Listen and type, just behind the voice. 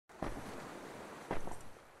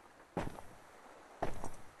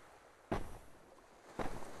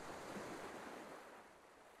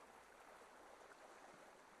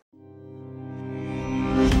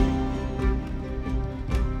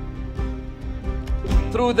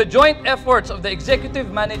through the joint efforts of the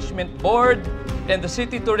Executive Management Board and the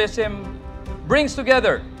City Tourism, brings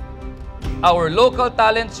together our local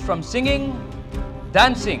talents from singing,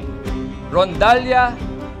 dancing, rondalla,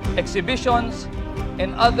 exhibitions,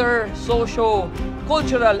 and other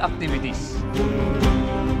socio-cultural activities.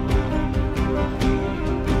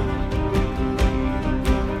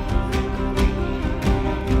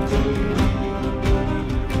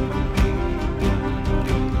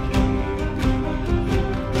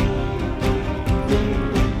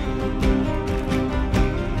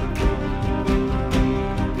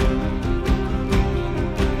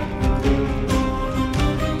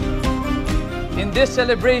 In this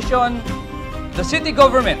celebration, the city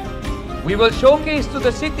government, we will showcase to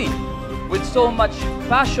the city with so much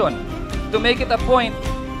passion to make it a point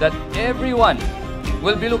that everyone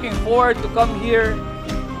will be looking forward to come here,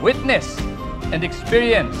 witness and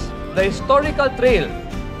experience the historical trail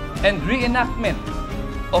and reenactment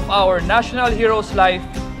of our national hero's life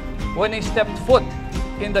when he stepped foot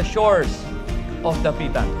in the shores of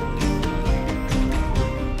Dapitan.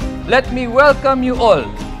 Let me welcome you all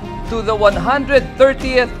to the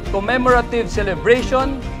 130th commemorative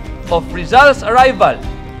celebration of Rizal's arrival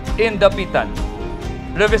in Dapitan.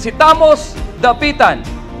 Revisitamos Dapitan,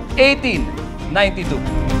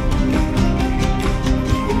 1892.